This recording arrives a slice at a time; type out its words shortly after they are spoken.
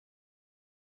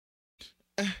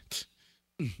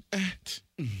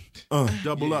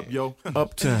Double up, yo.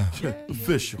 Uptown,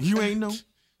 official. You ain't know?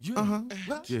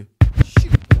 Yeah.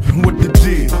 What the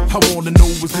deal? I wanna know,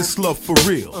 is this love for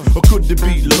real? Or could it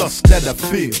be lust that I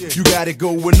feel? You got it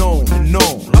going on and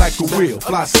on like a wheel.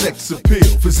 Fly sex appeal,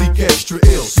 physique extra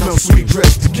ill. Smell sweet,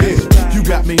 dressed to kill. You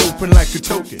got me open like a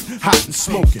token, hot and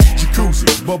smoking.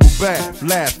 Jacuzzi, bubble bath,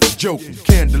 laughing, joking.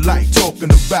 Candlelight,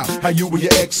 talking about how you and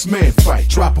your ex-man fight.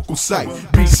 Tropical sight,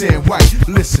 be sand white.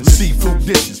 Listen, seafood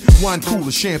dishes, wine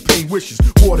cooler, champagne wishes.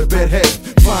 Waterbed head,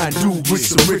 fine dude with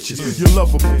some riches. You're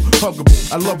lovable,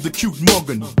 huggable, I love the cute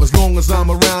mugging. As long as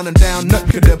I'm around and down, nothing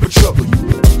could ever trouble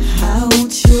you. I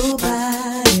want your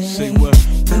body. Say what?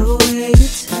 The way you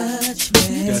touch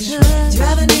me. That's right.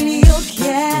 Driving in your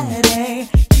caddy.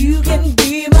 You can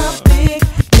be my big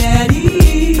daddy.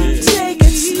 Yeah. Take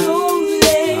it slowly.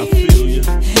 I feel you.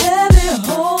 Have it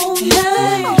home.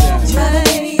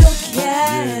 Driving in your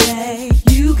caddy.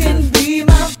 You can be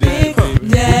my big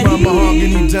daddy. My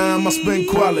mahogany dime, I spend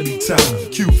quality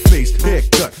time. Cute face,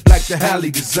 haircut, like the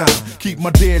Halle design. Keep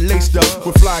my dear laced up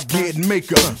with fly gear and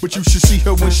makeup. But you should see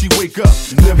her when she wake up.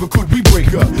 Never could we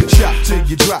break up. Shop till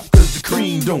you drop, cause the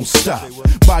cream don't stop.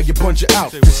 Buy a bunch of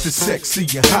outfits that's sexy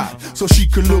and hot, so she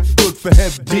could look good for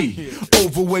FD.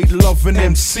 Overweight, loving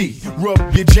MC. Rub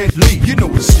you gently, you know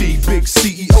the Steve, big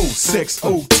CEO, sex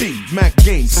OT. Mac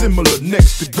game, similar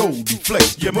next to Goldie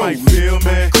Flex. You might feel,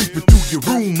 man, creeping through your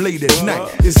room late at night.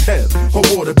 It's hell, her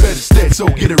water better stead, so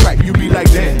get it right. You be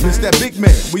like, damn, it's that big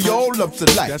man we all love to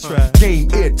like. That's right. Game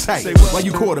airtight, while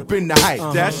you caught up in the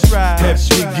hype. That's right.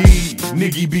 F-Jiggy,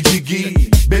 niggy be jiggy.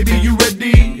 Baby, you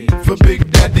ready for Big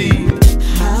Daddy?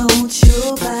 I want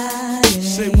your body.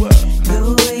 Say what?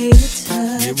 The way you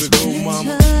touch Here we go, me.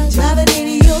 mama. Driving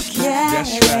in your caddy.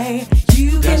 That's right.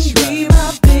 You That's can be right.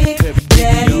 my big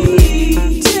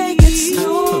daddy. Take it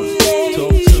slowly.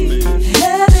 Talk to me.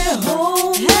 Have it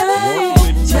home.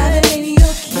 Driving in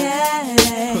your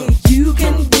caddy. You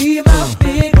can be my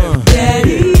big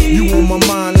daddy. You on my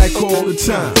mind like all the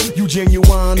time. You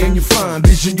genuine and you fine.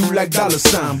 Vision you like dollar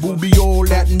sign. Booby all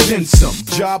that and then some.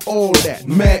 Job all that.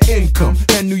 Mad income.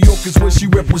 And New York is where she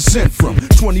represent from.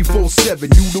 24/7.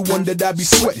 You the one that I be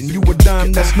sweating. You a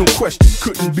dime, that's no question.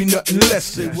 Couldn't be nothing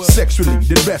less than. Sexually,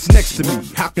 the best next to me.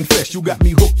 I confess, you got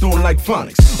me hooked on like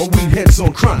phonics. Or we heads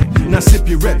on chronic. Now sip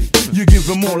you ready. You give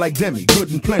them more like Demi.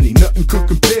 Good and plenty. Nothing could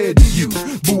compare to you.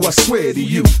 Boo, I swear to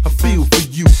you. I feel for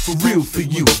you. For real for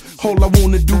you. All I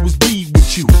wanna do is be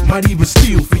with you. Might even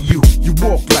steal for you. You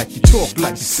walk like, you talk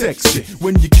like, you sexy.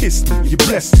 When you kiss me, you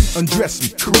bless me, undress me,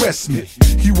 caress me.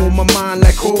 You on my mind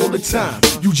like all the time.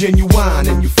 You genuine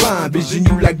and you fine. Vision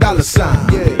you like dollar sign.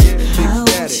 Yeah, I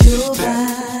want your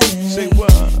body. Say what?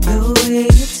 The way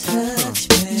you touch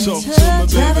me. Talk to me,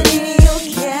 Driving baby. in your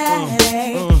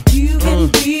caddy. You can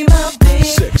be my big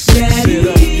Sex daddy. it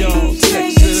up, y'all. Sex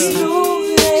Take it it up.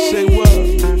 slowly. Say what?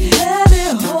 Have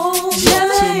it home. Talk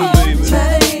to me, baby.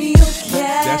 Driving in your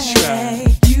caddy. That's right.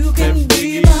 You can That be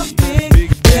biggie, my big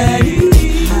daddy.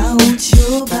 I want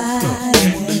your body.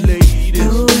 Ladies, The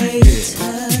way you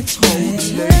touch me.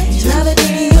 Driving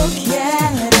in your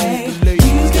caddy.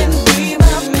 You can be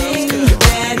my big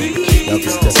daddy.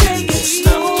 Take it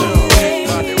slowly.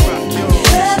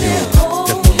 Have it home.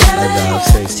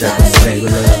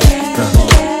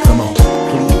 Come on,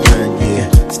 please run,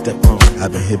 yeah. Step on.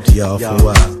 I've been hip to y'all for a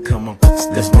while. Come on,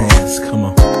 let's dance. Come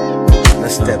on,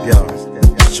 let's step, y'all.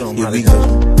 Show 'em how to go.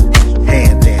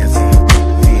 Hand dancing.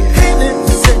 Yeah. Hey, little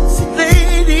sexy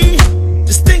lady,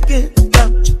 just thinking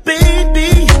about you,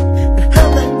 baby, and how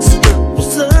that skirt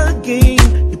was hugging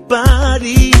your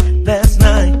body last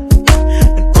night.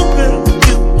 And oh, girl,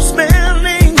 you were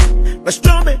smelling like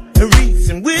strawberries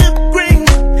and whipped cream,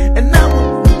 and I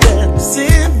was glad to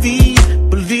see,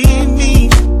 believe me,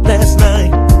 last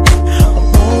night. I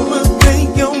wanna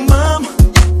thank your mom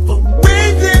for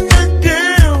raising a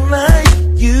girl like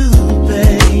you,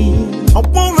 babe. I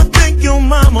want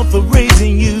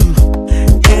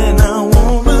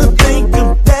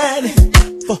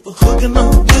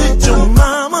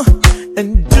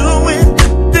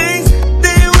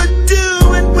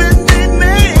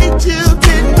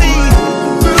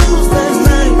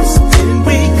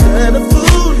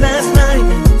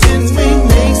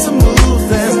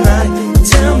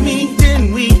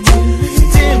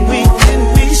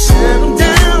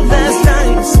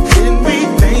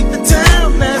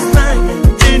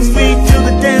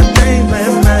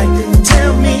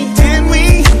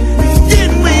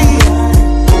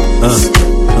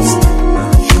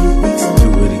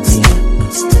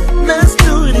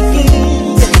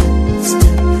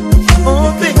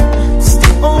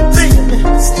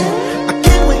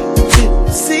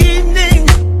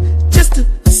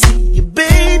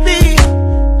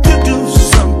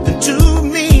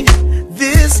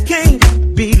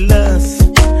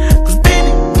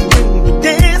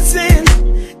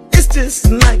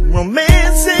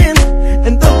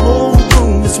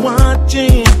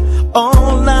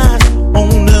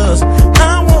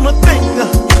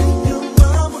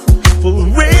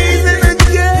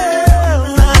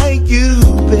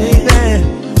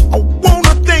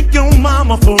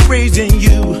loving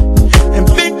you. And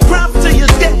big props to your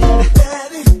daddy.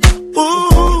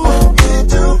 Ooh,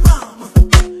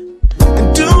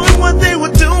 and doing what they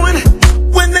were doing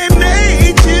when they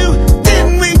made you.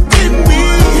 Didn't we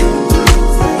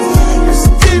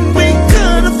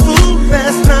cut a fool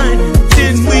last night?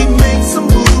 Didn't we make some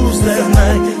moves last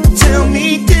night? Tell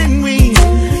me, didn't we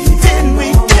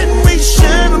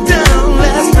shut them down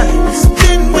last night?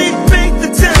 Didn't we break the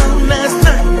town last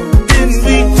night? Didn't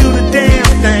we do the damn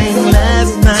thing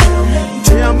last night?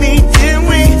 Tell me, didn't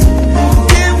we?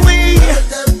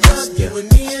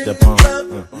 Step on,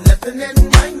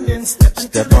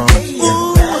 step on,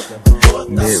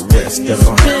 Midwest, step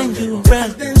on,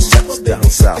 down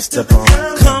south, step on,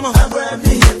 Come on,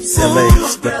 LA,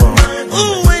 step on,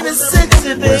 ooh, ain't it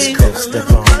sexy, baby? West Coast, step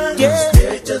on,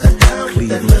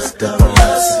 Cleveland, step on.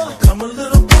 Come a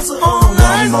little closer, all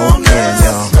night, One all more again, night.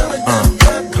 y'all.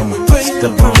 Come on,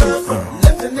 step on,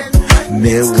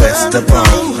 Midwest, step on,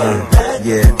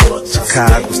 yeah,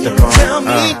 Chicago, step Tell on,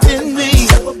 me, didn't we?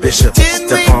 Bishop,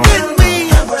 step on,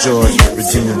 George,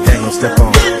 Virginia, Daniel, step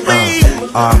on,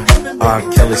 R.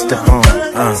 Kelly, step on,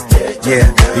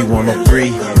 yeah,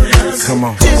 B103, come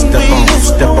on, step on,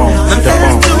 step on, step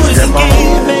on, step on.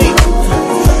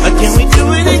 Can we do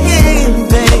it again,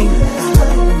 babe?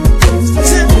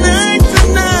 Tonight.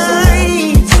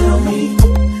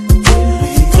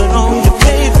 Put on your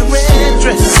favorite red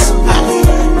dress.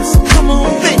 Come on,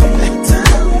 baby.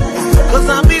 'Cause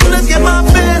I'll be looking my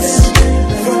best.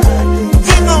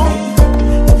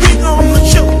 We gonna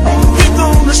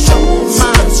show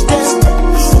my step.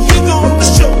 We gonna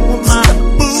show my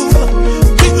move.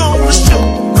 We gonna show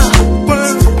my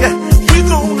work. We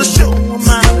gonna show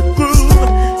my groove.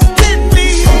 Didn't we?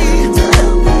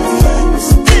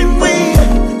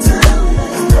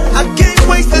 I can't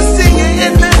wait to see you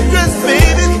in that dress,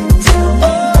 baby. Oh,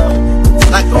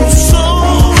 like on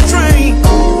Soul Train.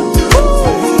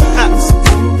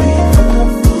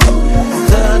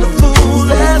 Got a fool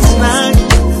last night.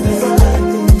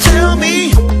 Tell me,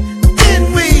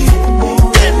 didn't we?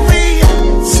 You and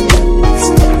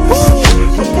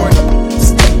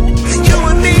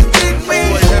me, didn't we?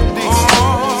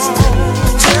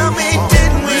 Tell me,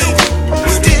 didn't we?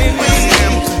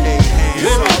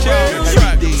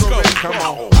 Come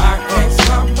on. I can't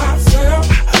stop myself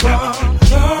from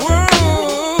love.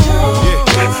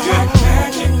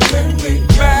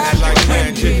 Like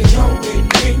magic when we know it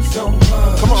means so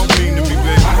much. Come on, mean to me,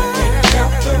 baby. I can't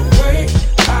help the way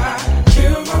I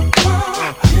feel my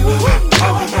heart. You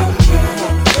all the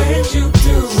little things you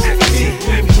do. Keep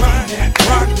me running,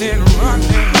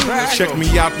 right. Check me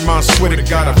out, my sweater to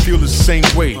God, I feel the same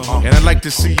way. And I like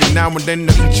to see you now and then,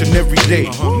 each and every day.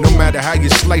 No matter how you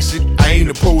slice it, I ain't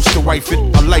opposed to wife it.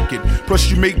 I like it. Plus,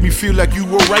 you make me feel like you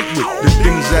were right with the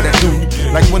things that I do.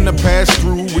 Like when I pass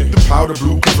through with the powder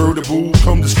blue convertible,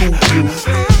 come to school you.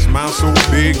 Smile so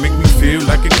big, make me feel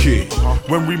like a kid.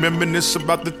 When we reminisce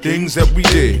about the things that we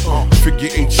did. Figure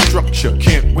 8 structure,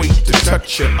 can't wait to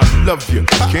touch you. I love you,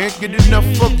 can't get enough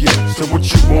of you. So what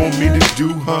you want me to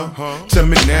do, huh? Tell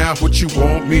me now what you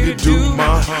want me to do,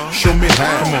 ma. Show me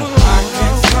how. Come on. I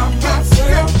can't stop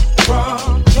myself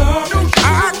from loving. I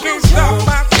can't stop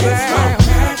myself.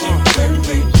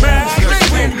 Magic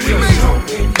when we know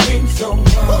it means so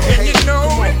much. And you know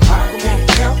it. I can't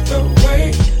help the way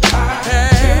I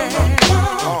feel my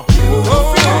heart. You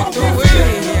feel the way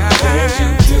you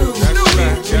do.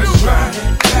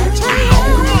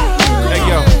 Hey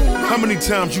yo, how many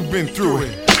times you been through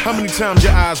it? How many times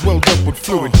your eyes welled up with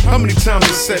fluid? How many times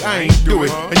you said I ain't do it,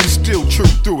 and you still true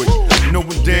through it?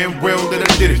 Knowing damn well that I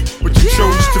did it, but you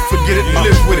chose to forget it and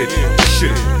live with it.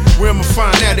 Shit, where I'ma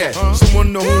find that at?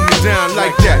 Someone to hold me down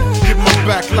like that, get my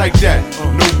back like that.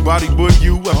 Nobody but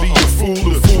you, I be a fool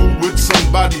with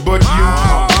somebody but you.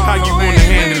 How you wanna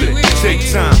handle it? Take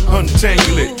time,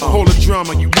 untangle it. All the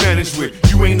drama you manage with,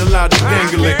 you ain't allowed to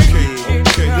dangle it.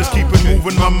 Okay, let's keep it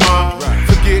moving, my mind.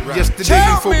 Forget yesterday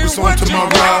and focus on tomorrow.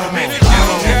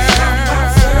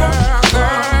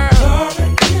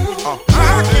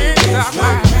 I can't stop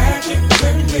my magic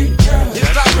when we touch.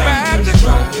 It's like magic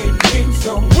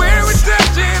when we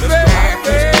touch it,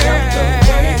 baby.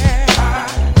 I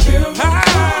feel my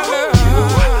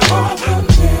love. All the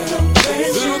little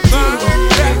things you do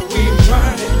that we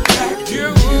running back to you.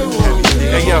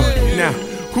 Hey yo, now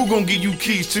who gon' give you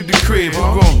keys to the crib? Who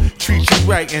gon' treat you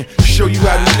right and show you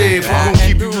how to live? Who gon'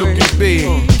 keep you looking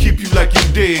big, keep you like you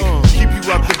dig, keep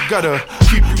you out the gutter,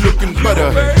 keep you looking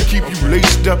butter, keep you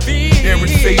laced up, Aaron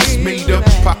face made up,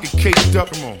 pocket caked up,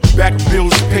 back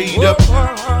bills paid up.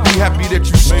 Be happy that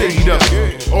you stayed up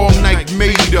all night,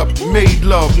 made up, made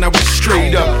love. Now we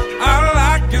straight up. I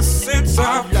like your sense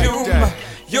of humor.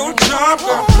 Your job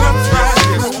gonna come right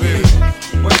to me.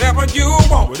 Whatever you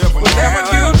want, whatever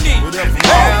you need,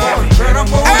 all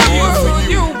incredible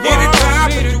you.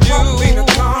 Anytime that you want me to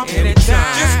come,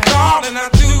 just call and I'll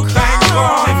do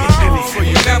things for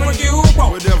you. Whatever you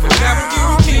want, whatever you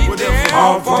need,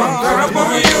 all for incredible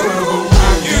you.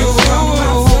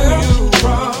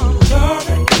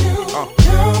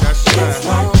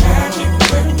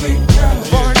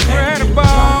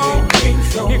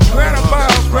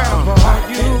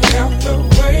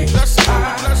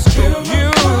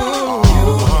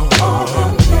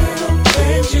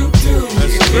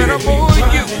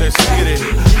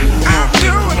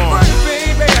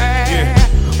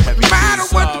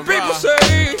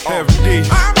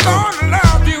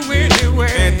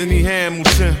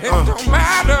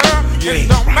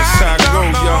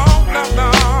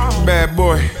 Bad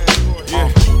boy. Yeah.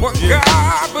 What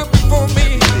God put before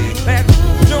me, that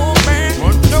no man,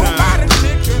 nobody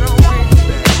taking away.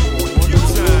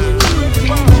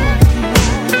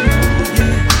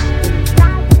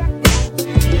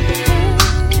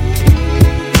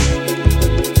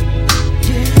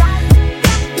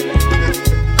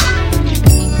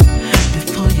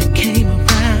 Before you came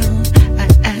around, I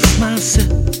asked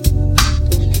myself,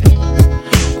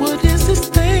 what is this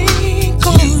thing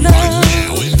called love?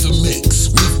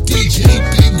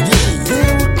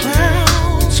 There were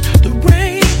clouds, the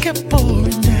rain kept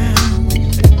pouring down.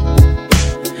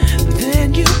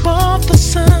 Then you bought the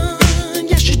sun,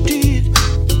 yes you did.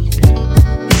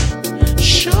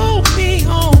 Show me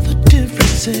all the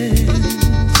differences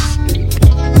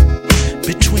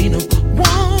between a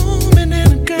woman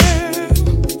and a girl.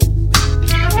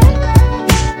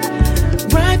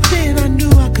 Right then I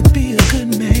knew I could be a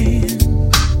good man.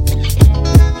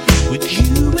 With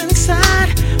you inside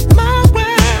my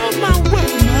world, my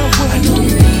world, my world. I don't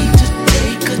need to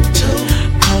take a toll,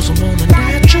 'cause I'm on a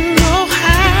natural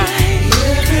high.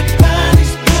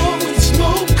 Everybody's blowing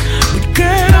smoke, but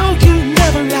girl, you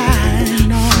never lie.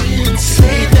 No, friends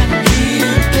say that I'm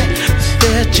bad,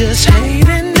 they're just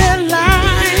hating their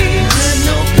lives. I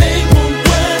know they want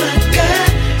what I got.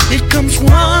 It comes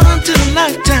once in a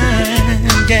lifetime,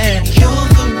 yeah. You're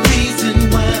the reason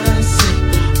why I say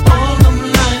all of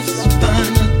life's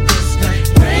fun. It's like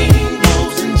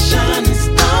rainbows and shining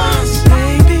stars.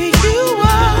 Baby, you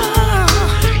are.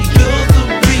 You're the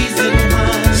reason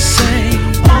why I say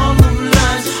all of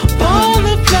life's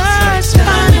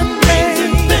fun and rains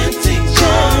and fancy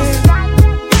cars.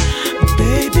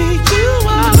 Baby, you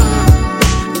are.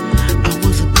 I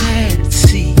was a bad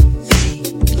seed,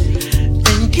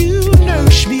 and you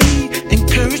nourished me,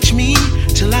 encouraged me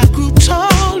till I grew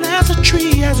tall as a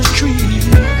tree, as a tree.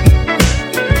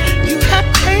 You had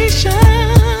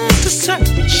patience to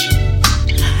search,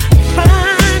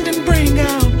 find and bring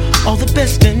out all the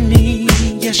best in me.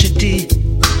 Yes, you did.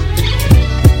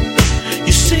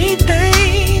 You see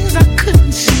things I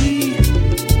couldn't see.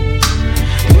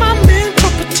 My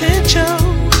mental potential,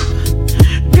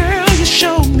 girl, you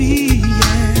showed me.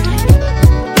 Yeah.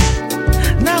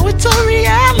 Now it's a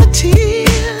reality,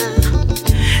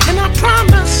 and I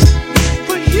promise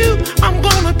for you I'm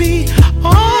gonna be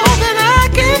all that I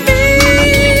can be.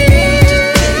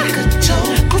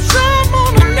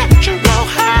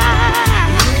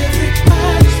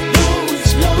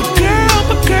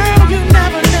 But girl, you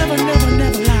never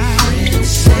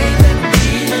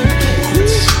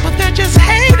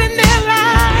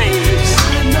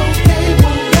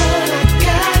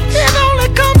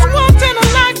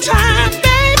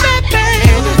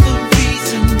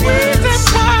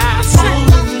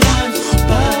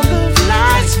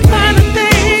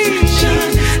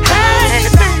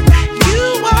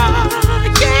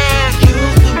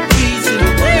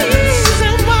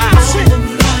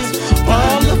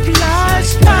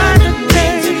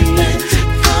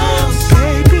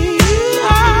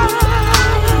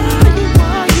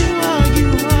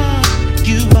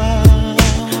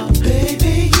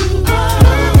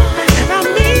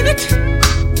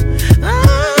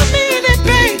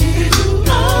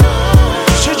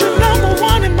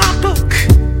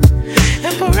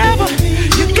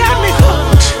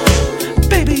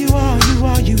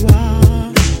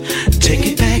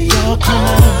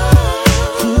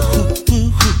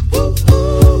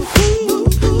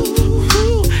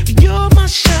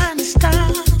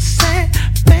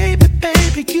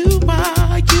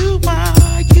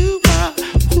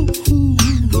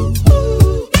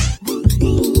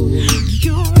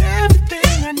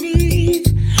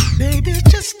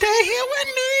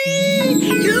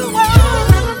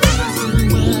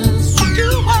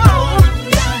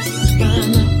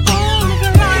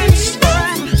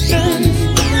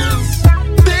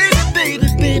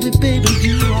baby,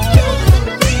 you are.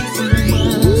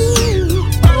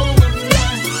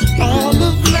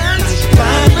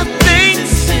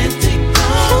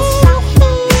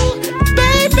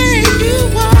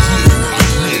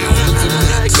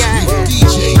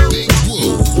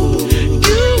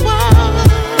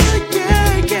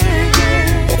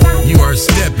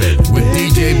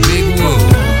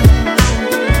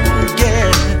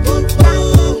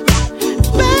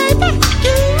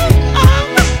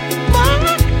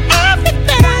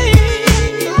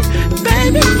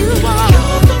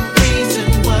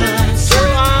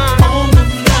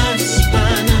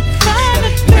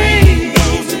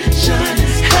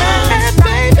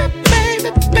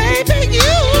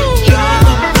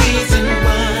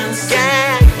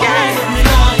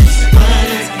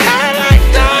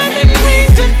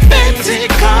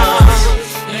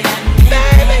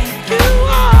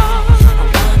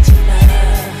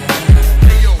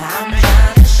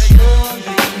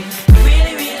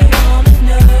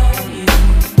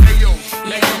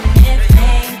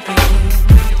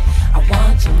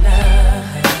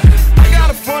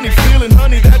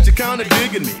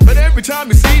 Every time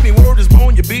you see me, word is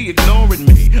born, you be ignoring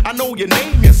me. I know your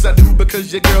name, yes I do,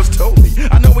 because your girls told me.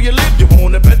 I know where you live, you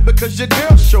wanna bet, because your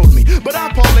girl showed me. But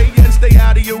I parlay and stay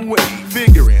out of your way,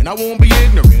 figuring I won't be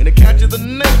ignorant and catch you the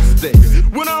next day.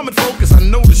 When I'm in focus, I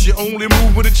notice you only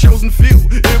move with a chosen few.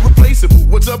 Irreplaceable,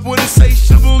 what's up with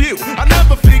insatiable you? I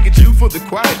never figured you for the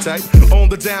quiet type. On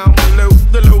the down low,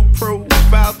 the low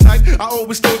profile type. I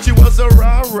always thought you was a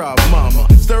rah-rah mama,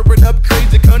 stirring up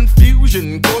crazy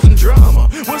confusion, causing drama.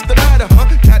 What's the matter, huh?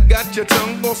 Cat got your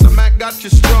tongue, or some Mac got you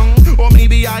strung, or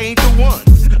maybe I ain't the one.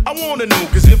 I wanna know,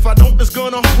 cause if I don't, it's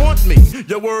gonna haunt me.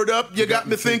 Your word up, you got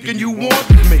me thinking you want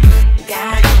me.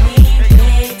 Got me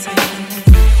waiting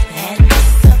and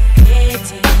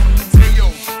suffocating.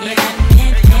 You got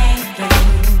me thinking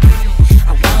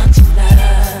I want your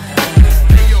love.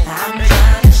 I'm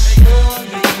trying to show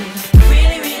you,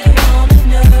 really, really wanna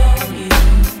know you.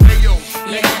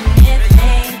 You got me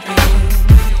thinking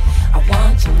I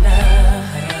want your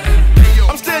love.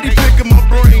 I'm steady picking my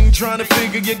brain, trying to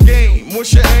figure your game.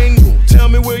 What's your angle? Tell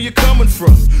me where you're coming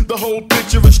from. The whole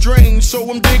picture is strange, so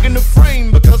I'm digging the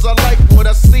frame, because I like what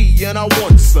I see and I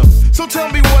want some. So tell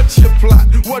me what's your plot,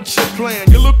 what's your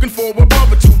plan? You're looking for a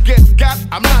brother to get got.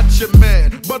 I'm not your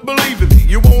man, but believe in me,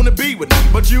 you wanna be with me,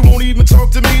 but you won't even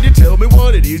talk to me to tell me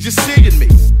what it is you're seeing me.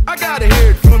 I gotta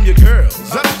hear it from your girls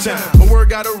uptown. My word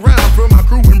got around from my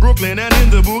crew in Brooklyn and in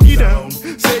the boogie down.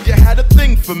 Said you had a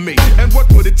thing for me, and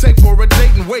what would it take for a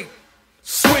date and wait?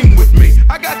 Swing with me.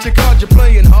 I got your card, you're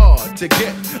playing hard to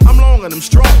get. I'm long and I'm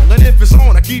strong, and if it's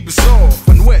on, I keep it soft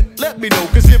and wet. Let me know,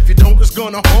 cause if you don't, it's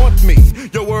gonna haunt me.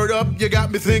 Your word up, you got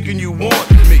me thinking you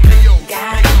want me.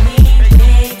 Got me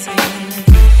waiting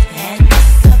and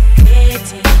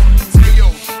suffocating.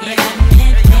 You got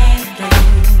me thinking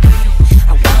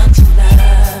I want your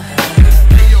love.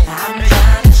 I'm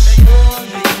trying to show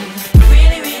you,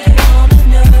 really, really wanna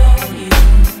know you.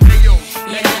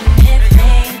 You got me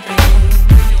thinking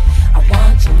I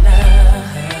want your love.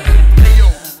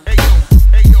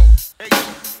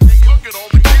 Look at all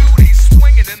the cuties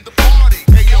swinging in the party.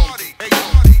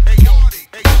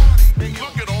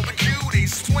 Look at all the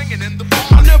cuties swinging in the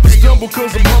party. I never stumble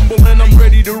cause I'm humble and I'm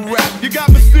ready to rap. You got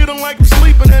me feeling like I'm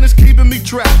sleeping and it's keeping me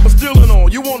trapped. But still in all,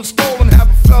 you wanna stall and have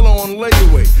a fella on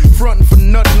layaway, frontin' for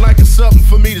nothing like it's something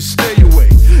for me to stay away.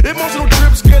 Emotional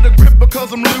trips get a grip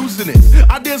because I'm losing it.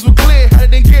 Ideas were clear,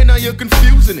 had it in gear, now you're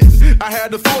confusing it. I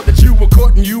had the thought that you were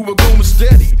caught and you were going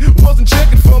steady. Wasn't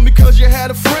checking for me cause you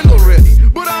had a friend already.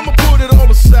 But I'ma put it all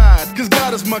aside, cause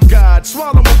God is my guide.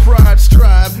 Swallow my pride,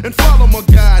 strive, and follow my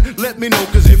guide. Let me know,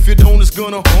 cause if you don't, it's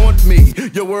gonna haunt me.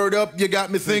 Your word up, you got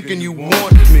me thinking you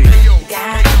want me.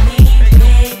 Got me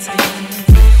waiting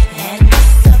and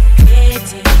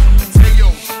suffocating.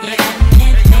 You got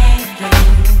me thinking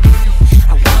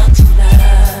I want your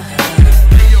love.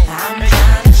 I'm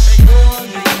trying to show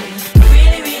you,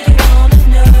 really, really wanna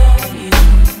know you.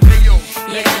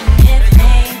 You got me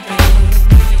thinking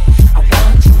I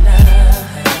want your love.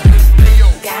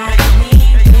 Got me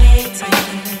waiting and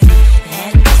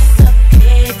suffocating.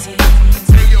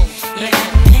 You got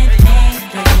me thinking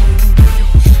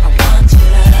I want your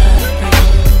love.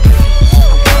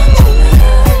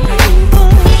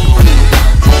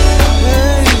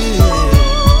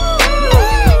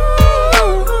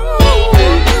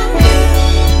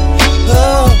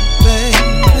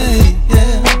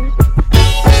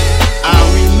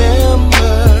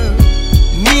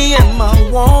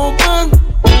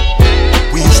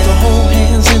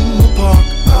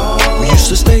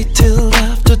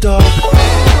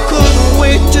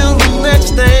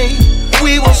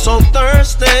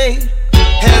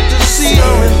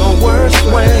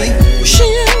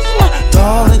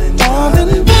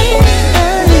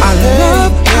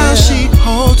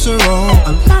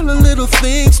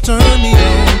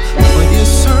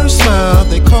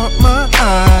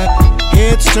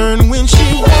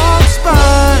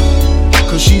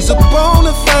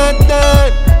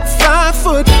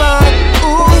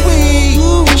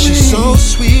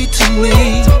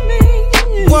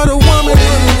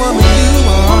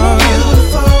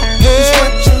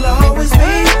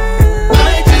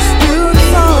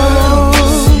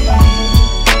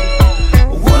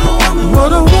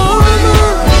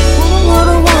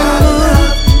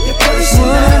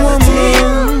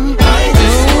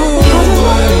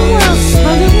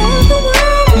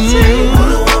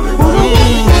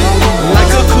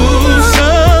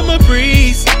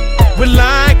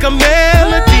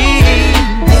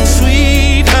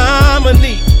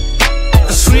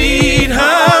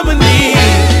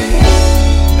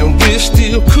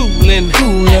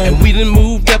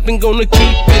 gonna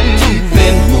keep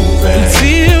it moving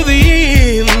until the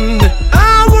end.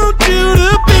 I want you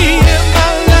to be in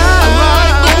my life.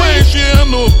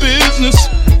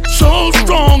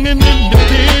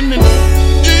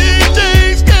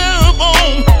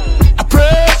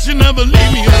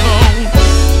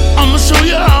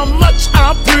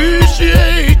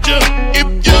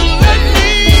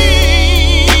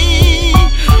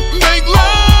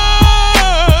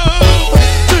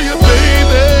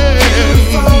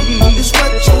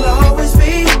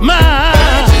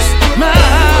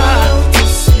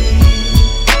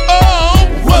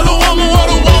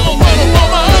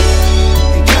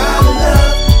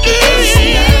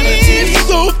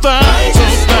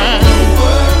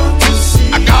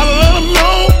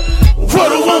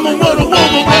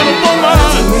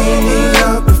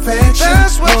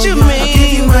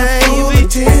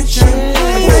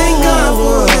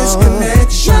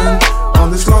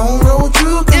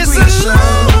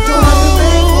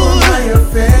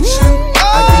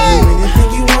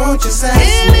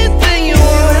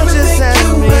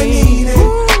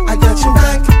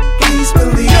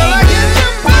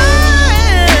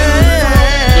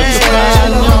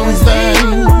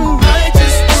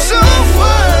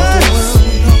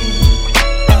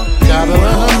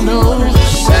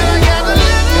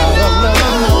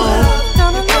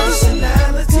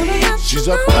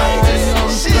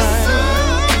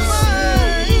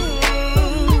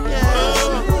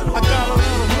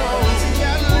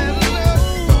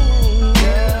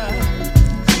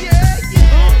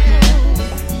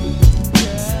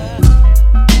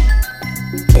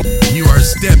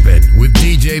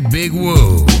 Big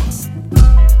Woo.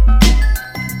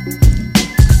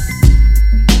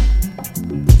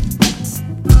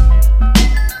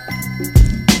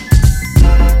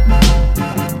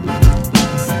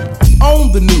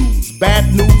 On the news,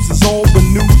 bad news is all the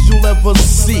news you'll ever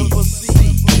see.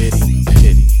 Pity,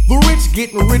 pity. The rich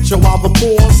getting richer while the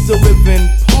poor still live in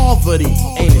poverty.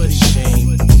 Ain't it a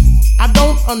shame? I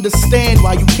don't understand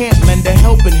why you can't lend a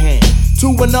helping hand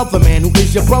to another man who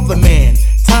is your brother, man.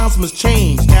 Times must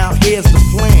change, now here's the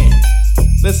plan.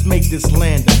 Let's make this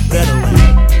land a better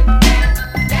land.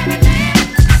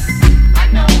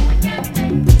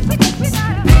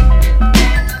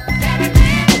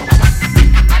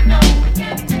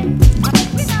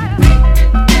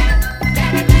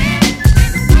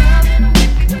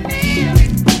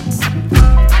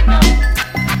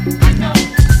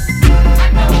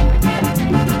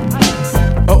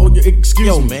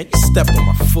 Yo, man, you stepped on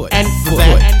my foot. And for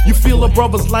that, you feel a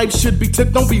brother's life should be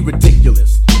took. Don't be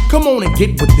ridiculous. Come on and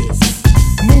get with this.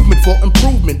 Movement for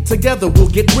improvement. Together we'll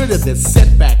get rid of this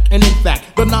setback. And in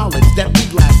fact, the knowledge that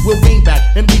we lack, we'll gain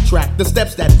back and retract the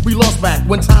steps that we lost back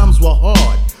when times were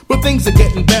hard. But things are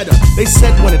getting better. They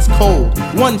said when it's cold,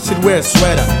 one should wear a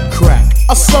sweater. Crack,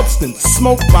 a substance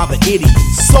smoked by the idiot,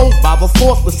 sold by the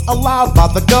thoughtless, allowed by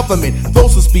the government,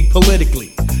 those who speak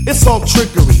politically. It's all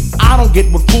trickery. I don't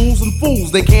get with fools, and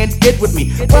fools, they can't get with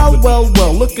me.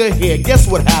 Well, look here, guess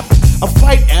what happened? A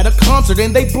fight at a concert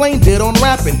and they blamed it on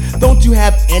rapping. Don't you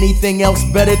have anything else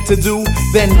better to do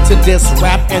than to diss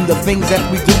rap and the things that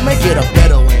we do? Make it a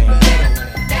better land.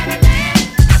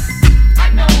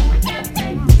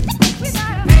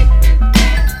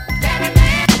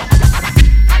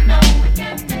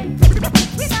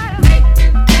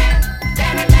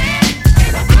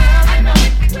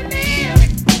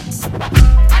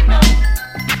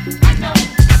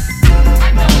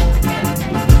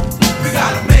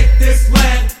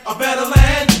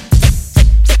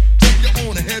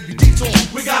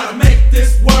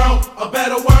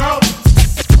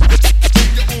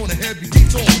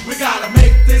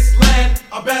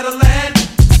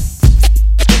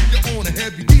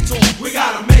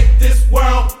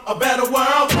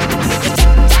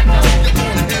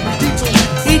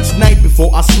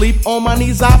 On my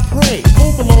knees I pray,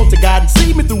 move along to God and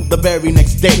see me through the very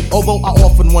next day. Although I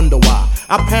often wonder why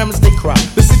our parents they cry.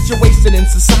 The situation in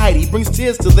society brings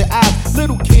tears to their eyes.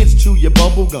 Little kids chew your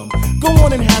bubble gum. Go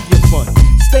on and have your fun.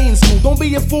 Stay in school, don't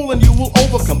be a fool and you will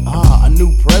overcome. A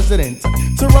new president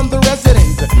to run the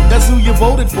residence. That's who you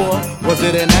voted for. Was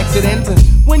it an accident?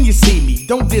 When you see me,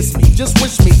 don't diss me, just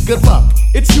wish me good luck.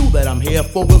 It's you that I'm here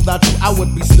for, without you I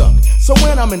would be stuck. So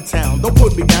when I'm in town, don't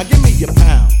put me down, give me a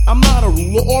pound. I'm not a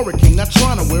ruler or a king, not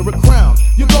trying to wear a crown.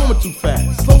 You're going too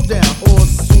fast, slow down or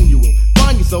soon you will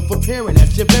find yourself appearing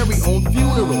at your very own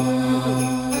funeral.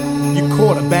 You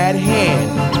caught a bad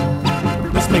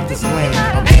hand. Let's make this land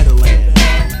a better land.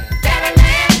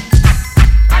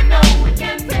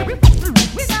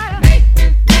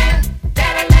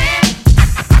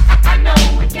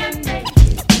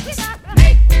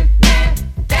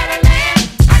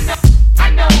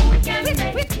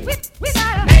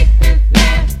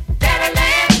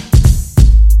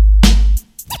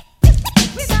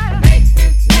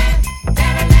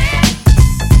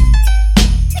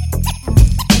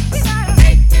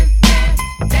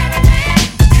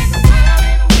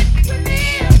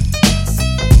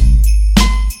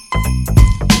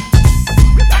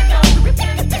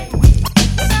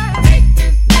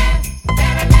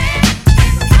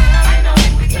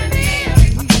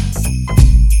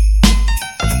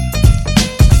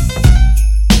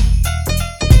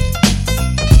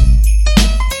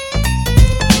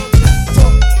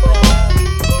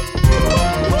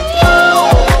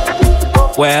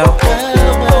 Well,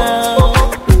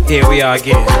 here we are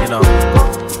again, you know.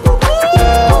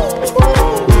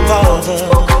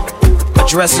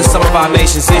 Addressing some of our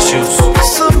nation's issues.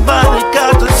 Somebody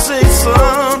got to say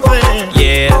something.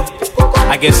 Yeah,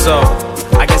 I guess so.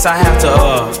 I guess I have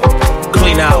to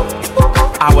clean out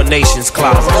our nation's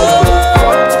closet.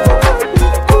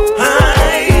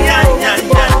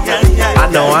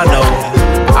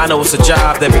 I know it's a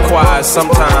job that requires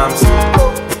sometimes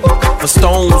for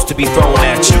stones to be thrown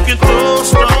at you. You can throw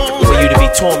stones. For you to be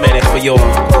tormented for your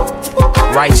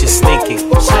righteous thinking.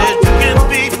 Said you can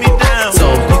beat me down.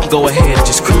 So you can go ahead and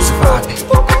just crucify me.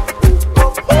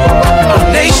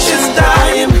 Our nation's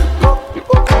dying.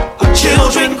 Our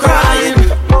children crying.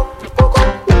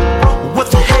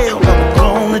 What the hell are we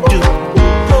gonna do?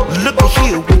 Look at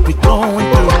here what we're going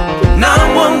through.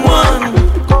 911.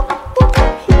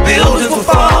 Buildings were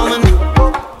falling.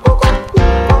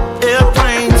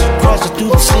 Airplanes crashing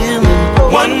through the ceiling.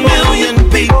 1 million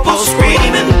people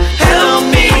screaming.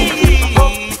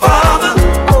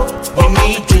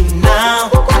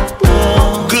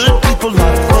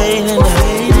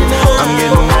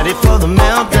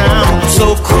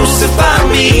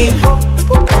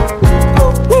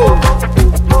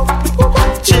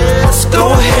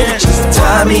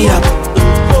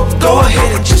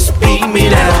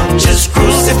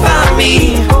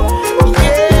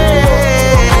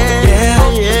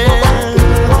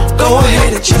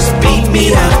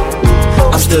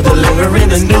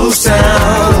 new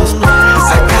sound.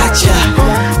 I got ya,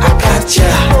 I got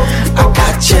ya, I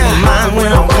got ya. Mind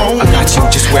when I want. I got you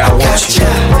just where I want you.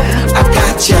 I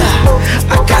got ya,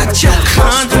 I got ya.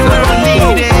 Conjure when I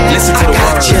need it. Listen to the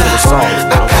words of the song.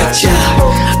 I got ya,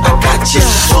 I got ya.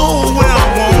 Oh, where I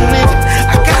want it.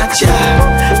 I got ya,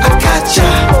 I got ya,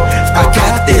 I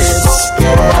got this.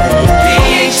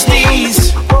 PhDs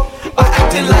are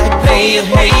acting like player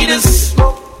haters,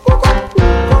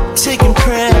 taking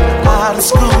credit out of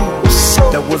schools.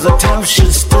 That was a time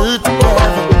should stood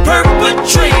together.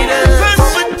 Perpetrators,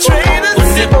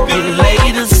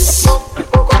 manipulators.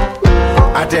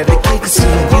 I dedicate this to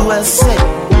the USA.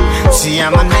 See,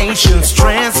 I'm the nation's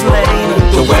translator.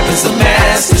 The weapons of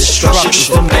mass destruction is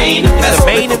the main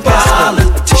investment for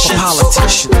politicians.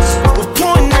 We're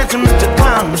pointing at you, Mr.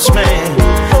 Congressman.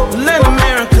 Let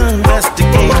America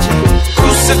investigate you.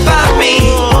 Crucify me.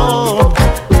 Oh,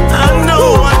 I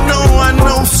know.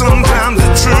 Sometimes the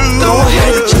truth. Go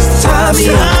ahead and just tie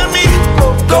me.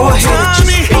 Go ahead and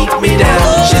just beat me down.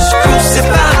 Just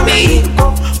crucify me.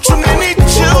 Too many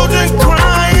children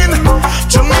crying.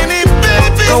 Too many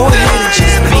babies. Go ahead and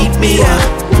just beat me up.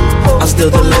 I'm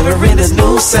still delivering this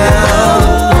new sound.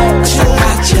 I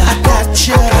got ya, I got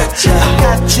ya, I got ya, I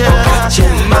got ya, I got ya.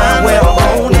 Mind where I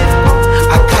want it.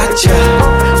 I got ya,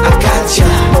 I got ya,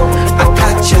 I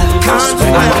got ya.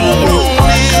 Constantly I need it.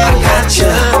 I got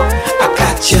ya, I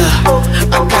got ya,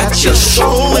 I got ya.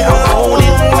 Show where I want it.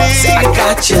 I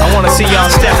got ya. I wanna see y'all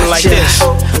stepping like this.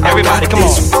 Everybody, come on.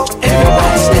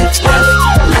 Everybody steps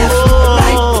left,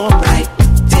 right,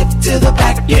 dip to the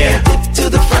back, yeah, dip to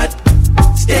the front,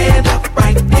 stand up,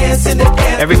 right, hands in the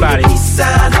air. Everybody,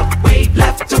 sign up, wave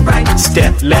left to right,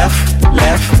 step left,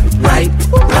 right,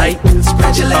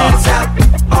 spread your legs out,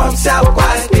 arms out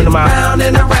wide, spin around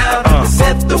and around,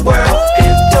 set the world,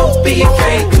 and don't be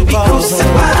afraid to be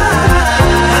crucified.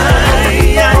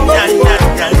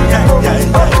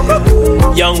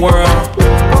 Young world,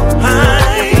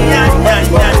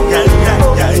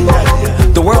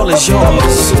 the world is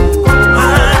yours.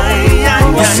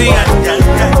 You see,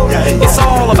 it's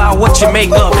all about what you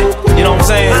make of it. You know what I'm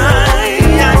saying?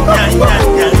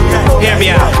 Hear me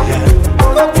out.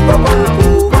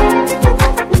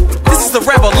 This is a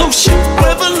revolution.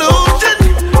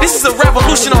 This is a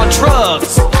revolution on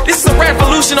drugs. This is a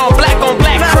revolution on black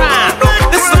crime.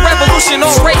 This is a revolution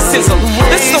on racism.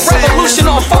 This is a revolution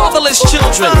on fatherless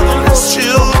children.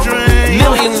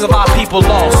 Millions of our people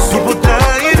lost.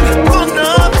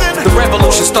 The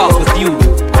revolution starts with you.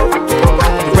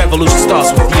 The revolution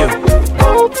starts with you.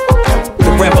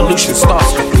 The revolution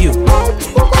starts with you.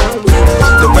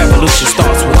 The revolution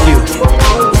starts with you.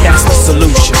 That's the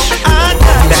solution.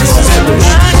 That's the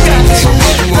solution. I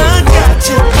got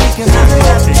you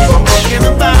thinking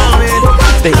about it.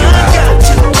 Think about it.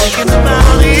 Thinking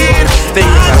about it. Think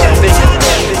about it.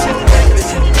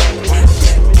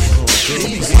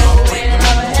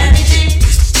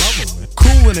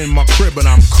 Cooling in my crib and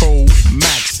I'm cold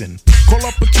maxing. Call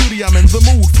up a cutie, I'm in the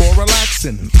mood for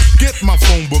relaxing. Get my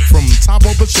phone book from top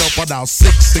of the shelf, I dial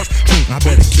 66. I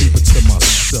better keep it to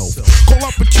myself. Call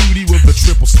up a cutie with a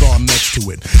triple star next to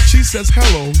it. She says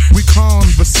hello, we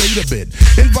conversate a bit.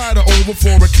 Invite her over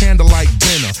for a candlelight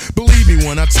dinner. Believe me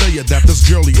when I tell you that this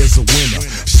girlie is a winner.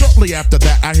 Shortly after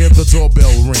that, I hear the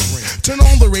doorbell ring. Turn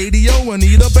on the radio,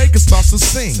 Anita Baker starts to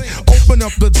sing. Open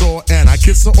up the door and I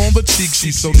kiss her on the cheek.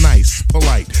 She's so nice,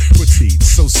 polite, petite,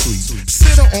 so sweet.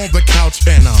 Sit her on the couch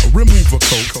and remove her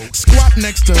coat. Squat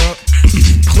next to her,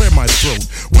 clear my throat.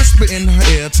 Whisper in her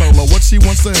ear, tell her what she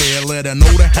wants to hear. Let her know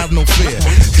to have no fear.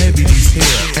 Heavy D's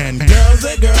here and girls,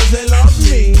 they love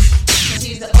me.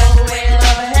 She's the old way of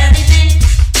a heavy D.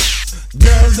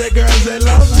 Girls, they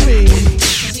love me.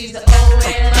 She's the old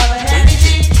way of a heavy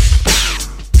D.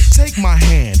 Take my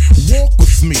hand, walk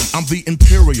with me. I'm the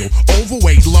imperial,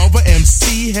 overweight lover,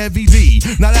 MC Heavy D.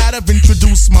 Now that I've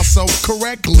introduced myself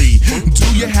correctly, do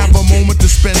you have a moment to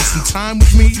spend some time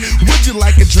with me? Would you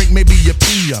like a drink, maybe a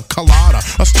pina colada,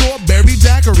 a strawberry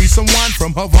daiquiri, some wine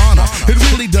from Havana? It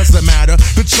really doesn't matter,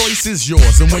 the choice is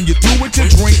yours. And when you're through with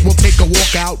your drink, we'll take a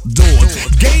walk outdoors.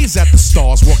 Gaze at the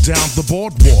stars, walk down the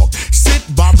boardwalk. Sit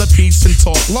by the beach and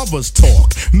talk, lovers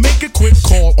talk. Make a quick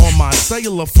call on my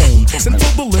cellular phone. Send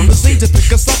for the limousine to pick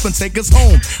us up and take us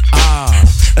home.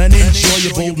 An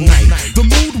enjoyable night. The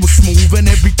mood was smooth and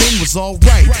everything was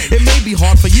alright. It may be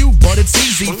hard for you, but it's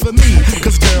easy for me.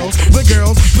 Cause girls, the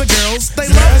girls, they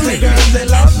love me. Girls, they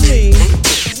love me.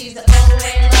 She's the old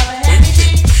way of a heavy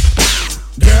D.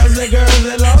 Girls, they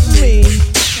love me.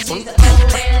 She's the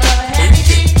old way of a heavy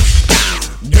D.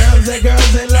 Girls, they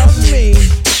love me.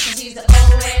 She's the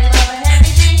old way of a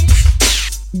heavy D.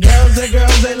 Girls,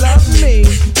 they love me.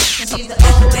 She's the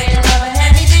old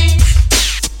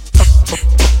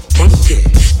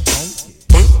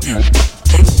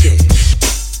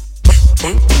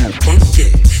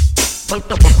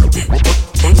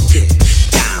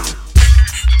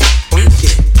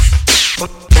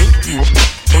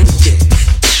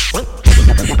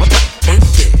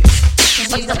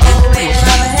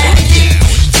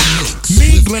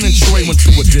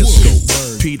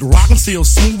Phil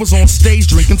Smooth was on stage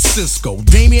drinking Cisco.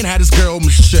 Damien had his girl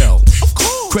Michelle. Of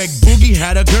course. Craig Boogie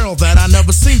had a girl that I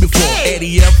never seen before.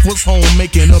 Eddie F was home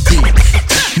making a beat.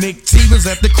 Nick T was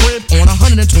at the crib on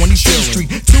 120 Street.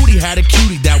 Tootie had a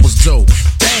cutie that was dope.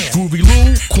 Damn. Groovy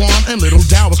Lou, Quan, and Little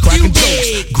Dow was cracking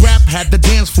jokes. Grap had the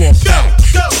dance floor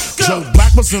packed. Joe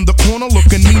Black was in the corner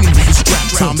looking mean and he was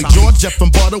strapped. Tommy George, Jeff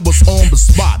and Butter was on the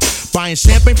spot, buying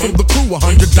champagne for the crew,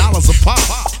 $100 a pop.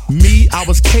 Me, I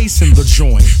was casing the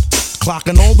joint,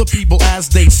 clocking all the people as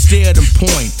they stared and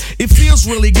point. It feels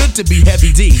really good to be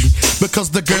Heavy D, because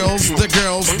the girls,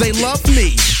 they love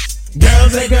me.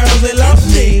 Girls, they love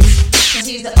me. Cause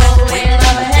he's the old way of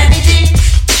a Heavy D.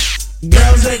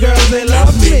 Girls, they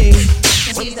love me.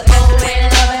 Cause he's the old way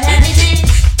of a Heavy D.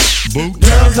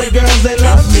 Girls, they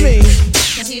love me.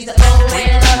 Cause he's the old way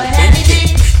of a Heavy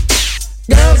D.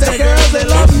 Girls, they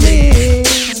love me.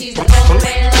 Cause he's the old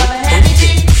way of a Heavy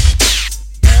D.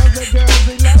 Girls, they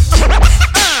love me.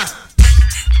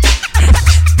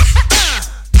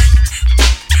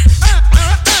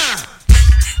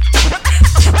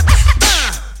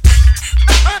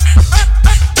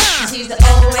 He's the old way of a Heavy D. He's the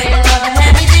old way of a Heavy D. He's the old way of a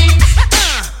Heavy D.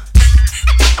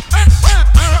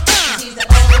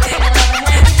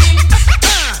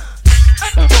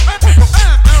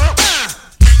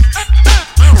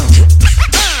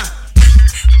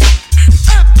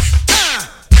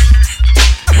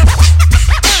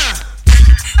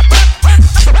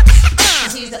 He's the old way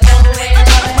of a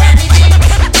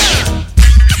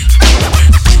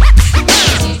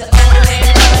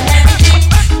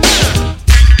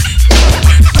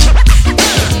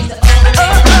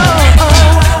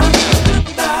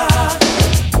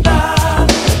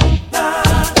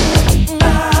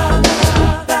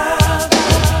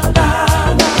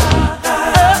Heavy D.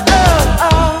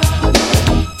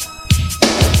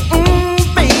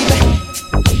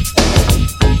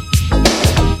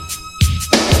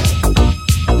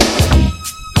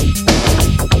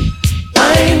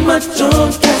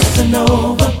 John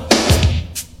Casanova.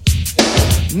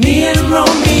 Me and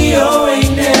Romeo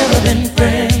ain't never been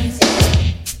friends.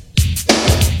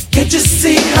 Can't you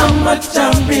see how much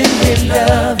I really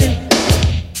love you?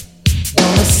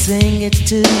 Gonna sing it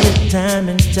to you time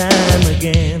and time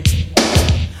again.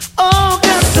 Oh,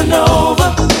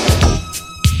 Casanova,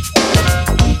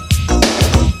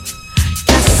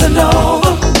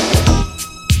 Casanova.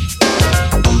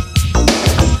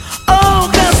 Oh,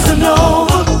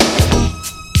 Casanova,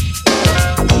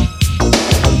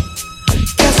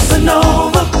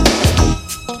 Casanova.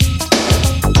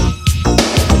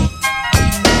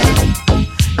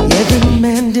 Every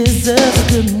man deserves a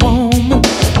good woman,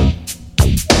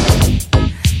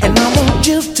 and I want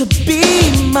you to be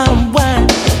my wife.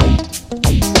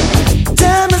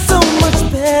 Time is so much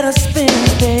better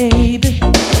spent, baby,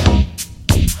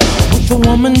 with a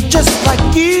woman just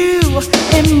like you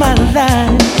in my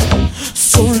life.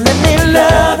 So let me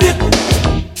love you,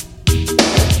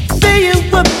 fill you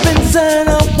up inside. I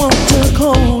want to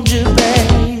hold you,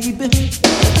 baby.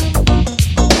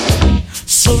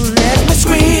 So let me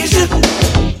squeeze you.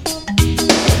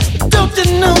 Don't you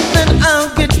know that I'll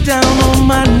get down on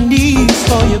my knees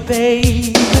for you,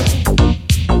 baby?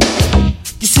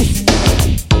 You see,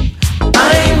 I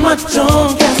ain't much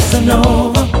on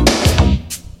Casanova.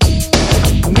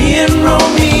 Me and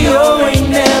Romeo ain't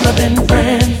never been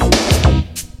friends.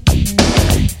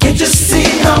 Can't you see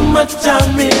how much I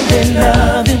really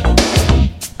love you?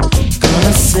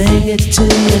 Gonna sing it to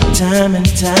you time and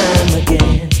time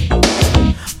again.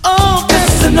 Oh,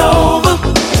 Casanova,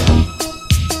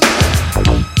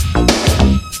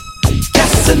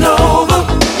 Casanova.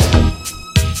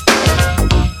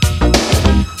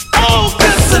 Oh,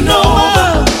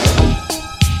 Casanova,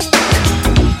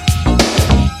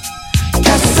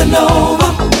 Casanova.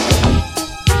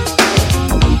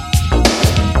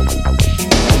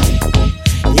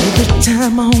 Every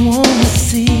time I wanna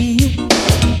see you,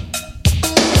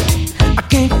 I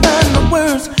can't find the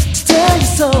words to tell you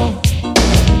so.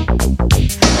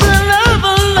 But I love, I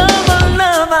love, I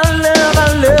love, I love, I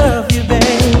love you,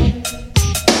 babe.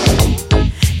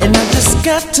 And I just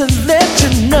got to let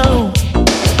you know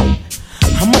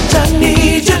how much I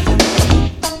need you.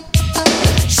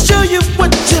 Show you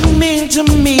what you mean to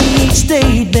me each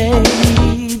day,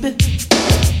 baby.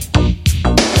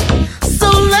 So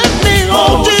let me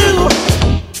hold you,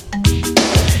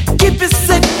 keep it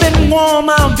safe and warm.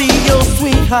 I'll be your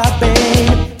sweetheart,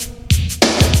 babe.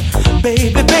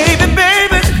 Baby, baby,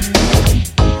 baby.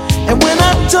 And when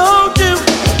I told you,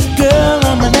 girl,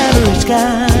 I'm an average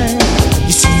guy,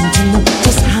 you seem to know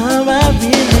just how I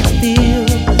really feel.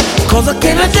 Cause I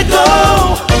can't let you go.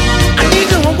 I need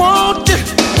you, I want you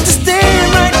to stay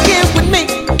right here with me.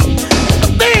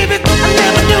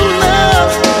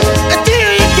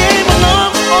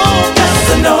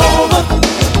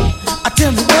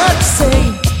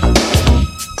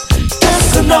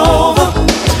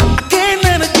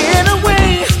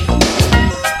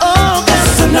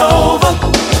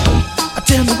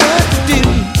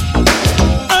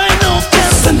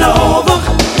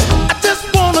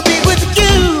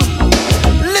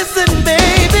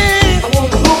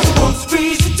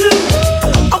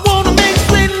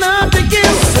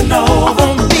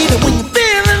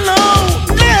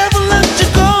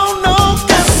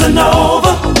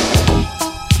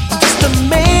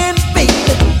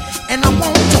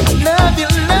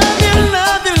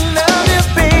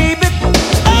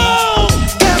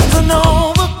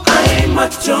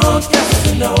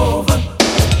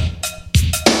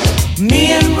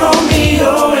 and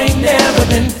Romeo ain't never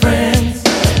been friends.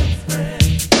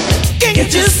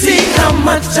 Can't you see how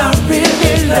much I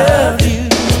really love you?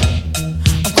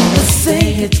 I'm gonna say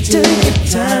it to you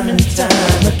time and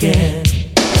time again.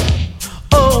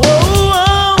 Oh, oh,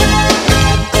 oh,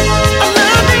 I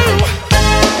love you.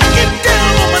 I get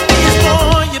down on my knees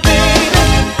for you, baby.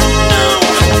 No,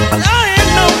 I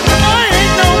ain't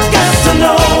no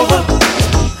Casanova.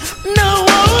 No,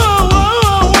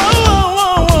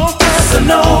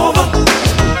 Casanova.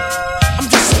 I'm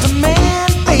just a man,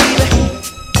 baby.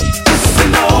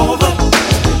 Casanova.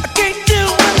 Can't you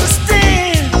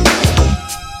understand?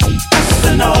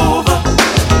 Casanova.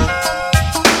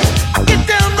 I get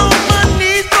down on my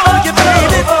knees for you,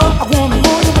 baby. I wanna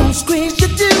hold you, wanna squeeze you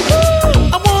too.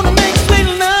 I wanna make sweet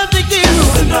love to you.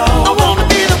 I wanna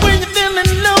be the way you're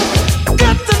feeling low. I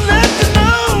got to let you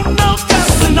know, no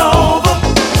Casanova.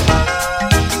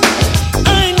 I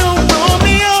ain't no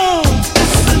Romeo.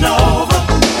 Casanova.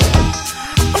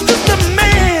 I'm just a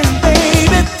man,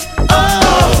 baby.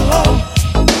 Oh.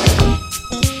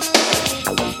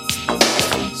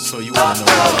 So you wanna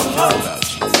know how I feel about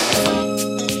you?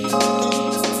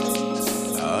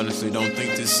 I honestly don't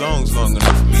think this song's long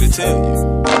enough for me to tell you.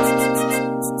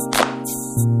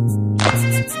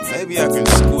 Maybe I can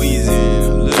squeeze in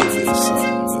a little bit of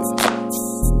something,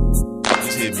 but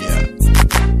just hit me out.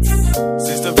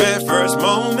 Since the very first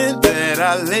moment that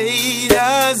I laid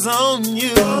eyes on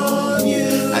you,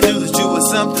 I knew that you were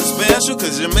something special,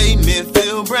 cause you made me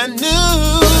feel brand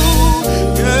new.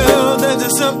 Girl, there's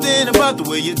just something about the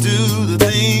way you do the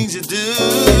things you do.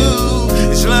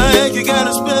 It's like you got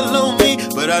a spell on me,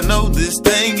 but I know this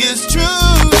thing is true.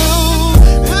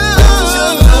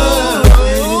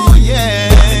 Oh, yeah.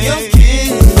 Your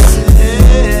kisses,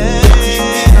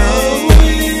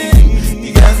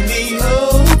 you got me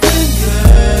open,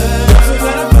 girl. So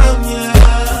right around ya,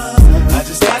 I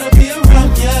just gotta be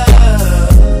around ya.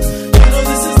 You know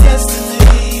this is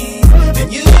destiny, and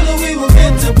you know we were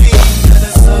meant to be. And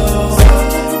it's so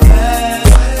fast,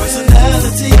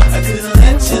 personality, I couldn't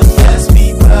let you pass me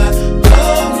by.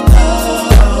 Oh no,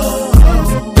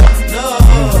 no.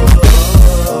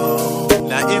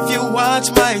 Now if you watch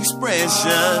my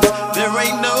expressions, there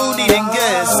ain't no need in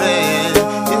guessing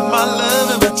if my love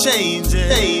ever changes.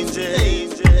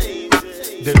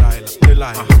 Delilah,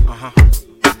 Delilah,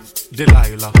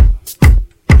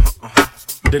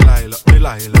 Delilah,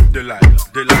 Delilah, Delilah,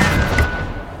 Delilah.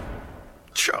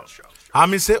 I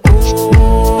me say,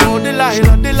 oh,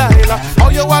 Delilah, Delilah, how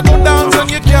you walk go dance and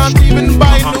you can't even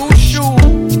buy new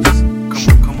shoes?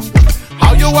 Come on.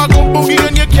 How you walk go boogie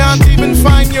and you can't even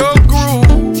find your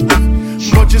groove,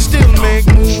 but you still make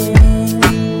moves.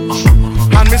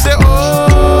 And me say, oh,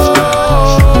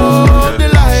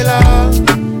 Delilah,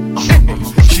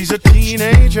 she's a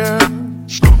teenager,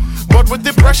 but with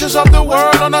the pressures of the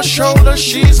world on her shoulders,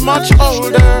 she's much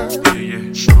older.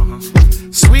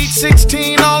 Sweet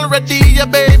 16 already, your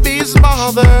baby's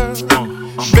mother.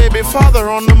 Baby father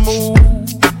on the move.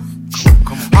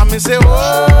 I me say, oh,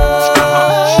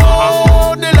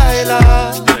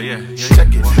 Delilah.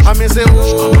 Check it. I me say,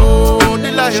 oh,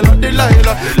 Delilah,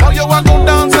 Delilah. How you walk go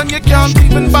dance and you can't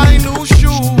even buy new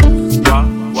shoes?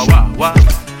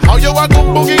 How you walk go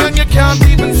boogie and you can't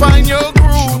even find your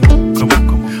groove?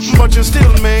 But you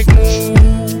still make moves.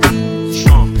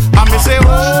 I me say, oh,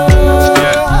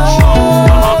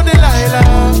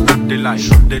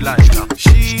 Delilah.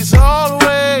 She's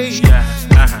always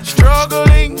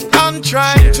struggling and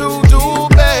trying to do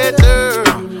better.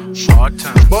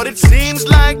 But it seems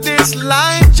like this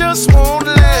life just won't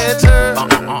let her.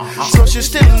 So she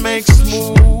still makes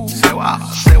moves.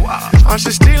 And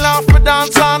she still have to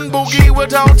dance and boogie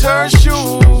without her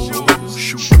shoes.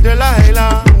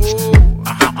 Delilah,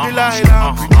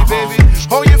 Delilah, pretty baby.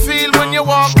 How you feel when you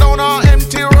walk down an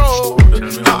empty road?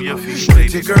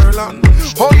 Pretty girl,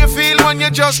 how you feel when you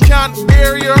just can't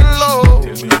bear your load?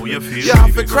 You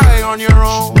have to cry on your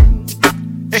own.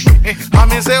 I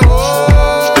mean say, oh,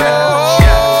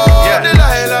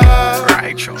 Delilah.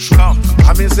 Righteous, come.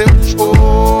 I mean say,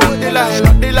 oh,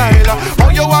 Delilah, Delilah. How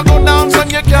you walk go dance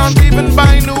and you can't even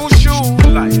buy new shoes?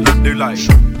 Delilah.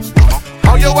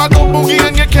 How you walk go boogie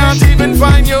and you can't even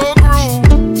find your groove?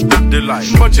 Delilah.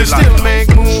 But you still make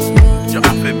moves. You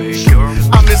have to make your move.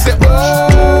 I mean say, oh,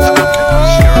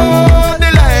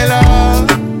 Delilah.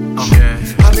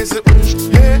 I mean say,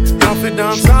 hey, have to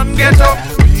dance and get up.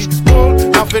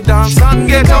 People, have to dance and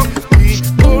get up.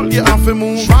 People, you have to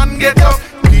move and get up.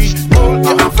 People,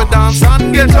 you have to dance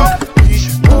and get up.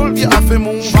 People, you have to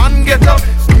move and get up.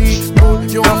 People,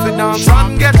 you have to dance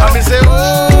and get up. I mean say,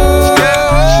 oh,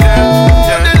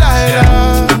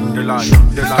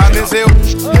 Delilah. And they say,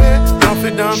 yeah, have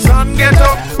to dance and get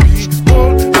up.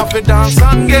 People, have to dance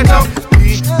and get up.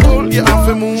 People, you have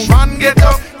to move and get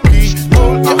up.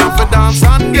 People, you have to dance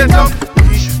and get up.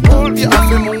 People, you have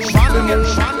to move and get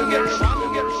up.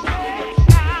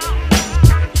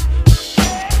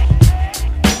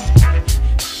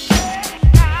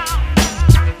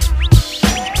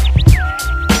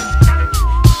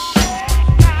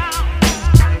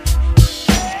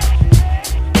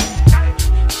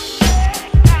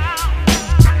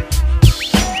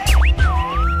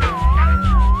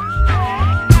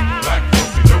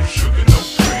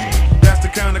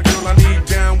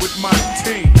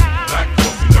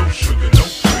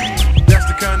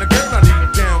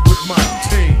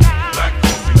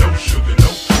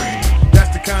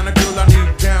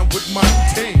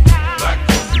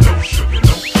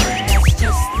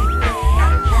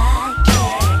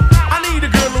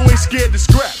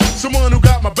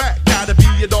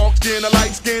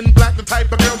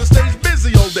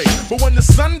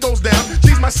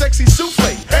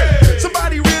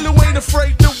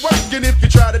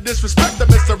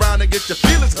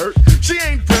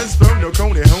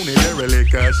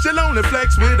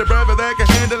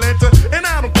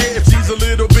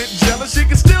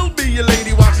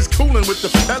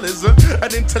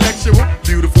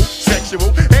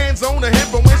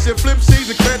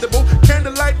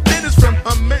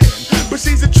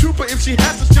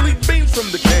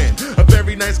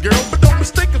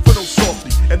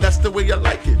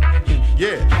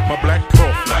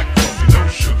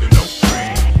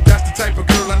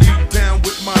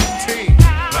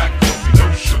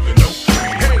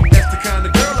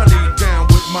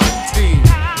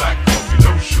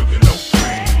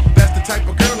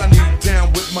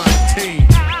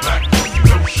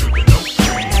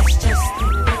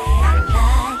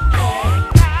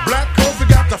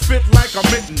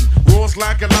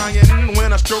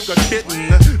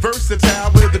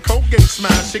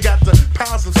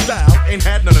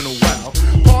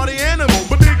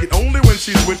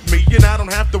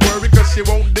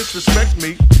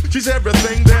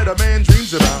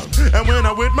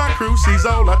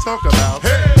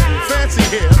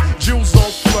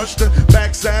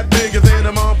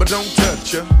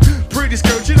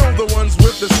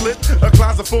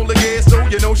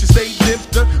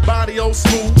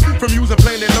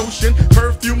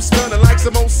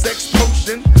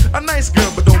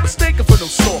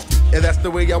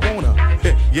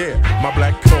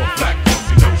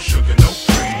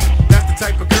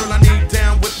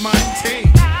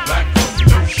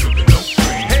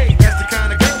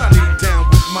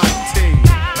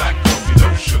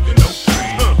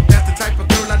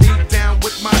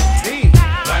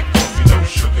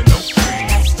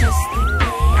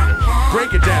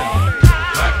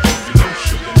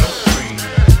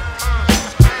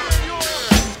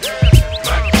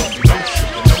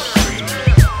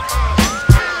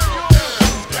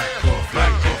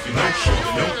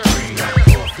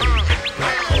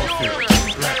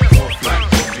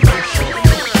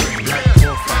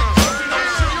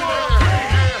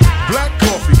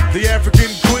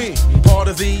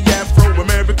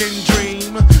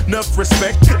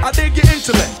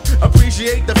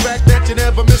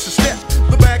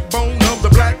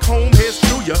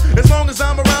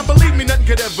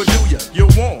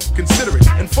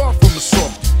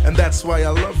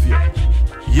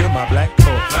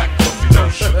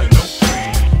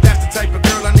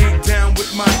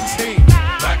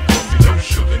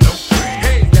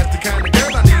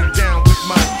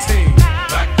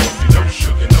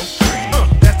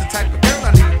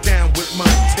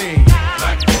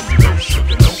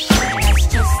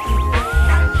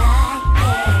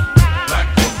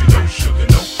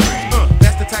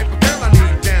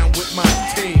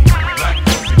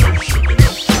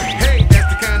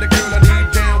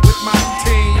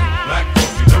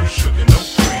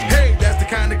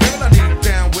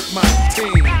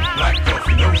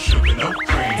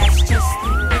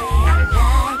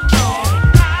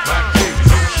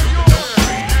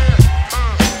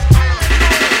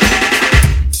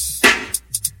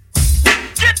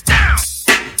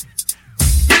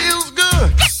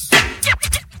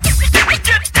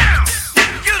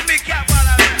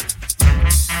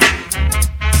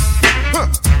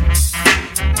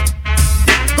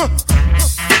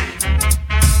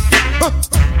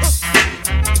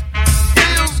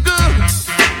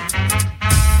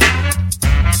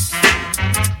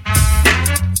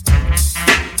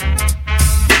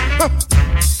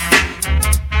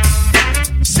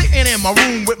 in my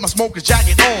room with my smoker's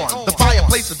jacket on. The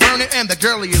fireplace is burning and the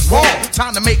girlie is warm.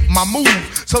 Time to make my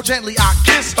move, so gently I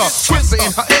kiss her, whisper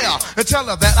in her ear and tell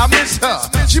her that I miss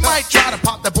her. She might try to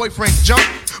pop that boyfriend's jump,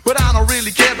 but I don't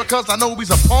really care because I know he's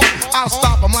a punk. I'll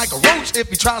stop him like a roach if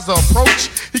he tries to approach.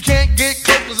 He can't get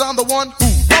close cause I'm the one who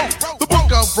wrote the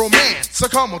book of romance. So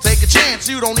come on, take a chance.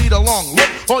 You don't need a long look,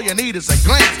 all you need is a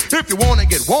glance. If you wanna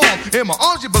get warm, in my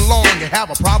arms you belong. You have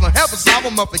a problem, help us solve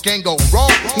them, nothing can go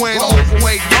wrong. When the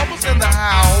overweight lovers in the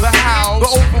house, the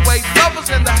overweight lovers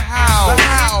in the house,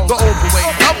 the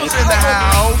overweight lovers in the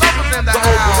house, the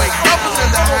overweight lovers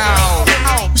in the house.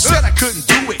 You said I couldn't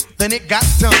do it, then it got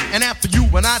done. And after you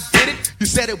and I did it, you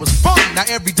said it was fun. Now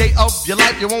every day of your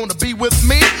life you wanna be with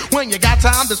me. When you got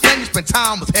time to spend, you spend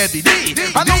time with Heavy D.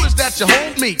 I noticed that you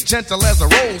hold me gentle as a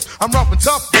rose. I'm rough and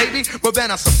tough, baby, but then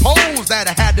I suppose that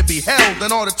I had to be held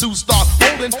in order to start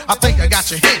holding. I think I got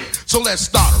your hit, so let's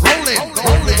start rolling. The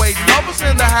overweight lovers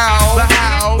in the house,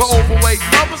 the overweight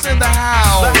lovers in the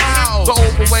house, the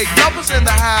overweight lovers in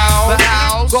the house,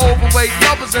 the overweight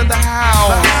lovers in the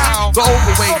house, the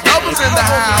overweight lovers in the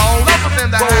house, the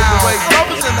overweight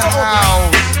lovers in the house,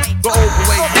 the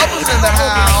overweight lovers in the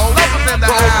house,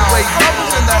 the overweight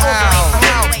lovers in the house.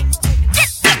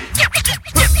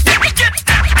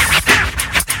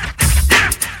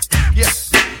 Yeah.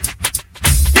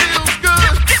 Feels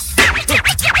good. Feels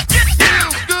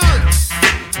good.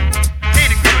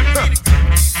 Ain't it good? Ain't it good?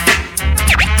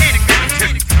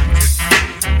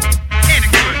 Ain't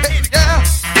it good? Yeah.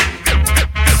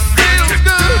 Feels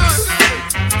good.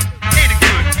 Ain't it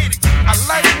good? I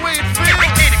like the way it feels.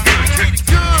 Ain't it good? Ain't it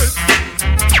good?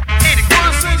 Ain't it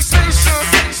good? Sensation.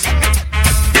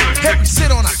 Heavy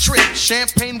sit on our trip.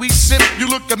 Champagne we sip, you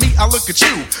look at me, I look at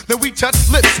you. Then we touch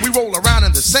lips, we roll around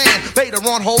in the sand. Later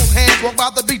on, hold hands, walk by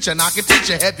the beach, and I can teach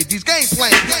you Heavy D's game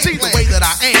plan. See the way that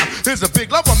I am, is a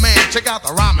big lover man. Check out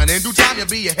the rhyming, in due time you'll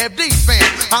be a Heavy D fan.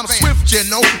 I'm swift, you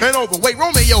know, and overweight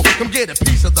Romeo. Come get a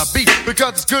piece of the beat,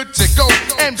 because it's good to go.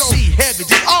 MC Heavy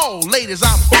D, oh, ladies,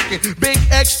 I'm hooking. Big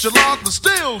extra large, but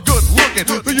still good looking.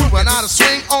 For you and I to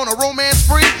swing on a romance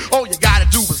spree, all you gotta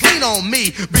do is lean on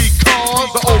me, because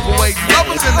the overweight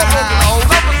lovers in the house.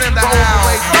 Lovers in the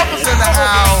house, lovers in the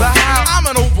house. I'm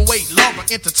an overweight lover,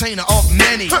 entertainer of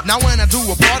many. Now when I do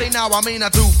a party, now I mean I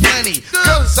do plenty.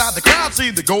 Girls inside the crowd see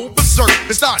the go berserk.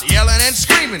 They start yelling and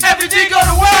screaming, Heavy D, go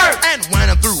to work! And when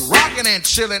I'm through rocking and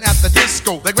chilling at the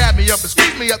disco, they grab me up and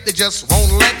squeeze me up, they just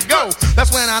won't let go.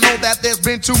 That's when I know that there's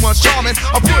been too much charming.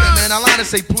 I put them in a line and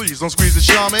say, please don't squeeze the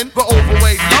charming. The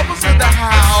overweight lovers in the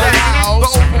house, the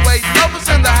overweight lovers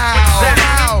in the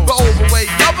house, the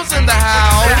overweight lovers in the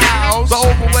house, the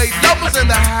overweight lovers in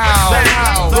the house,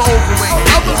 the overweight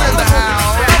lovers in the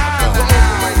house, the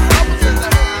overweight lovers in the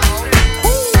house.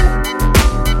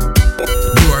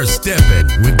 You are stepping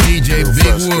with DJ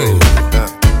Big Woo.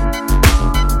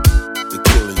 You're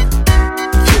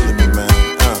killing me, man.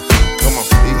 Come on.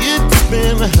 It's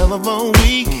been a hell of a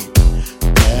week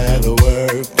at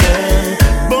work,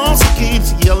 and boss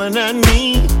keeps yelling at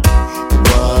me.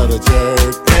 What a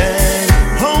jerk, and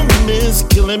home is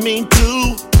killing me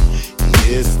too.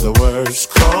 It's the worst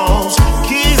cause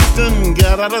kids done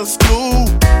got out of school.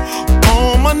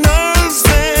 All my nerves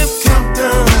and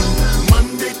countdown.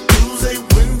 Monday, Tuesday,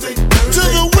 Wednesday, Thursday, to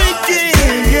the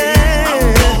weekend, yeah. I'm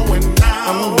going out.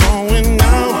 I'm going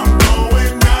out. I'm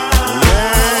going out.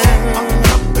 Yeah. I'm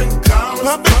popping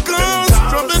collars,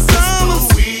 dropping dollars.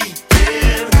 The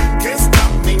weekend can't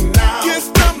stop me now. Can't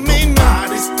stop me now.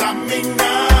 Nobody stop me now.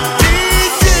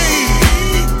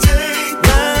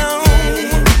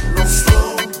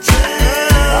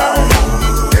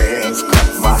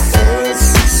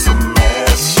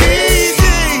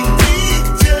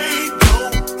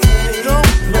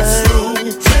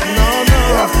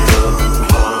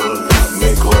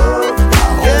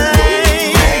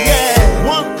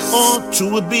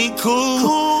 Would be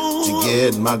cool to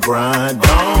get my grind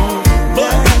on,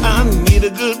 but I need a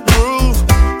good groove.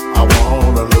 I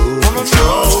wanna lose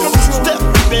control. Step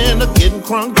in a getting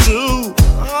crunk too.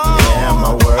 Yeah,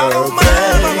 my world,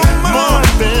 more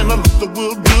than a little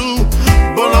will do.